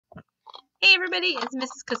Hey everybody, it's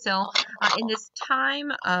Mrs. Cassill. In this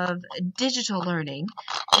time of digital learning,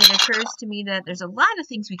 it occurs to me that there's a lot of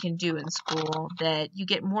things we can do in school that you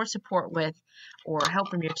get more support with or help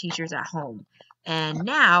from your teachers at home. And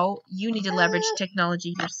now you need to leverage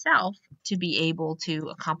technology yourself to be able to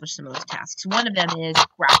accomplish some of those tasks. One of them is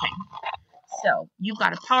graphing. So you've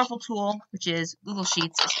got a powerful tool, which is Google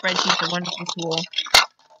Sheets. A spreadsheet's a wonderful tool.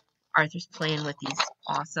 Arthur's playing with these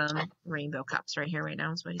awesome rainbow cups right here right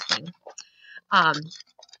now is what he's playing with.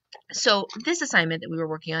 So this assignment that we were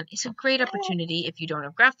working on is a great opportunity if you don't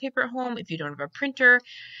have graph paper at home, if you don't have a printer,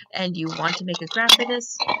 and you want to make a graph for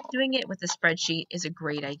this, doing it with a spreadsheet is a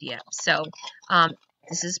great idea. So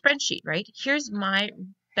this is a spreadsheet, right? Here's my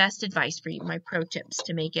best advice for you, my pro tips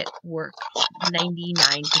to make it work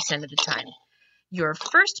 99% of the time. Your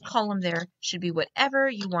first column there should be whatever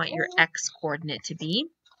you want your x coordinate to be.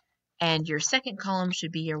 And your second column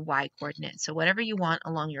should be your y coordinate. So whatever you want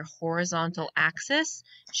along your horizontal axis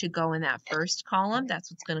should go in that first column. That's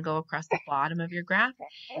what's going to go across the bottom of your graph.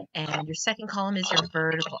 And your second column is your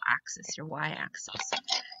vertical axis, your y-axis.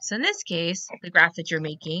 So in this case, the graph that you're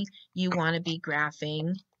making, you want to be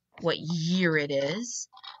graphing what year it is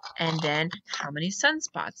and then how many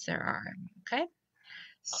sunspots there are. Okay?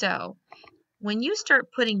 So when you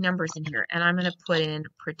start putting numbers in here, and I'm going to put in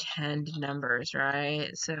pretend numbers,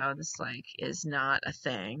 right? So this is not a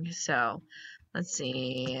thing. So let's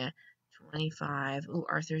see, 25. Ooh,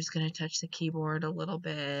 Arthur's going to touch the keyboard a little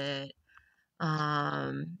bit.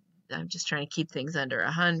 I'm just trying to keep things under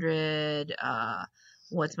 100.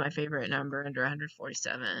 What's my favorite number under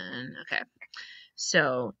 147? Okay.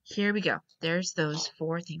 So here we go. There's those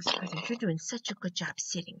four things. Arthur, you're doing such a good job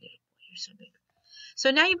sitting there. You're so big. So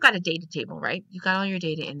now you've got a data table, right? You've got all your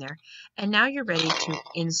data in there. And now you're ready to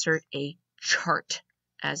insert a chart,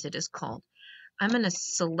 as it is called. I'm going to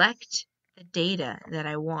select the data that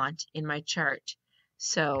I want in my chart.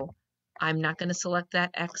 So I'm not going to select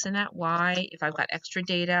that X and that Y. If I've got extra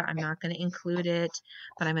data, I'm not going to include it.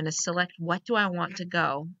 But I'm going to select what do I want to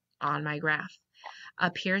go on my graph.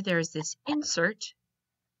 Up here, there's this insert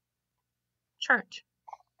chart.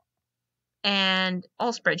 And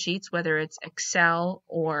all spreadsheets, whether it's Excel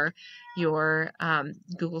or your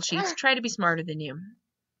Google Sheets, try to be smarter than you.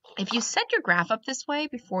 If you set your graph up this way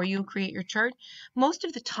before you create your chart, most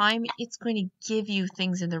of the time it's going to give you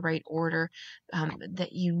things in the right order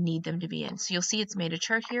that you need them to be in. So you'll see it's made a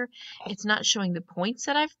chart here. It's not showing the points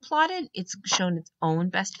that I've plotted. It's shown its own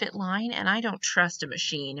best fit line, and I don't trust a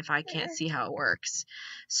machine if I can't see how it works.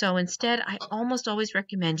 So instead, I almost always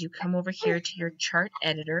recommend you come over here to your chart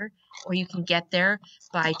editor, or you can get there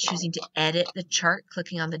by choosing to edit the chart,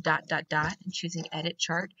 clicking on the dot, dot, dot, and choosing edit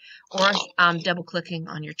chart, or double clicking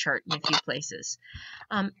on your chart in a few places.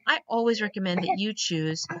 I always recommend that you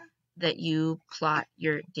choose that you plot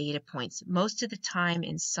your data points. Most of the time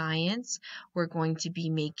in science, we're going to be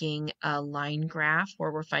making a line graph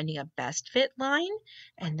where we're finding a best fit line,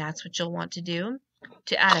 and that's what you'll want to do.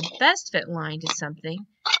 To add a best fit line to something,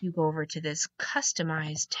 you go over to this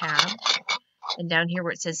Customize tab, and down here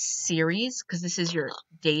where it says Series, because this is your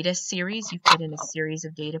data series, you put in a series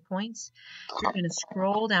of data points, you're going to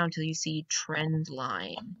scroll down till you see Trend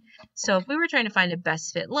Line. So if we were trying to find a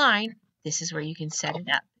best fit line, this is where you can set it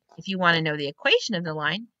up. If you want to know the equation of the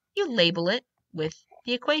line, you label it with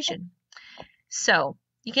the equation. So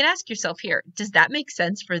you can ask yourself here, does that make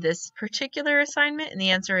sense for this particular assignment? And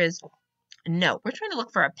the answer is no. We're trying to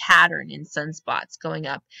look for a pattern in sunspots going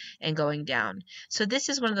up and going down. So this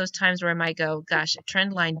is one of those times where I might go, gosh, a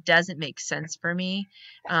trend line doesn't make sense for me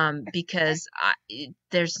because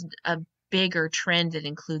there's a bigger trend that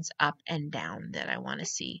includes up and down that I want to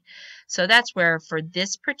see. So that's where for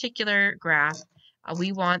this particular graph,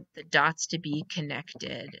 we want the dots to be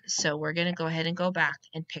connected. So we're going to go ahead and go back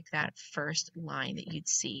and pick that first line that you'd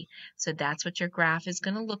see. So that's what your graph is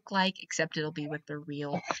going to look like, except it'll be with the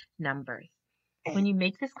real number. When you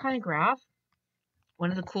make this kind of graph,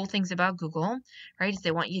 one of the cool things about Google, right, is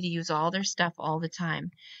they want you to use all their stuff all the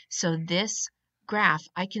time. So this graph,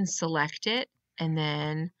 I can select it, and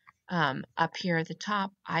then up here at the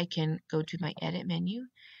top, I can go to my edit menu,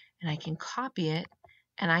 and I can copy it,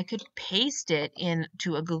 and I could paste it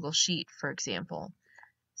into a Google Sheet, for example.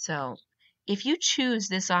 So if you choose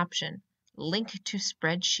this option, link to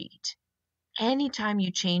spreadsheet, anytime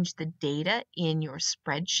you change the data in your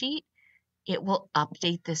spreadsheet, it will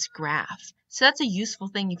update this graph. So that's a useful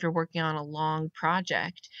thing if you're working on a long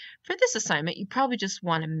project. For this assignment, you probably just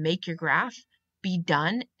want to make your graph, be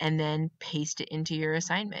done, and then paste it into your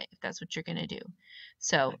assignment if that's what you're going to do.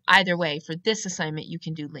 So either way, for this assignment, you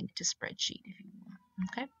can do link to spreadsheet if you want.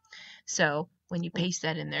 Okay, so when you paste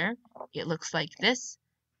that in there, it looks like this,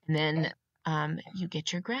 and then you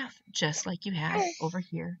get your graph just like you have over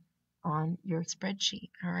here on your spreadsheet.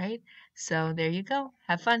 All right, so there you go.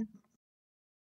 Have fun.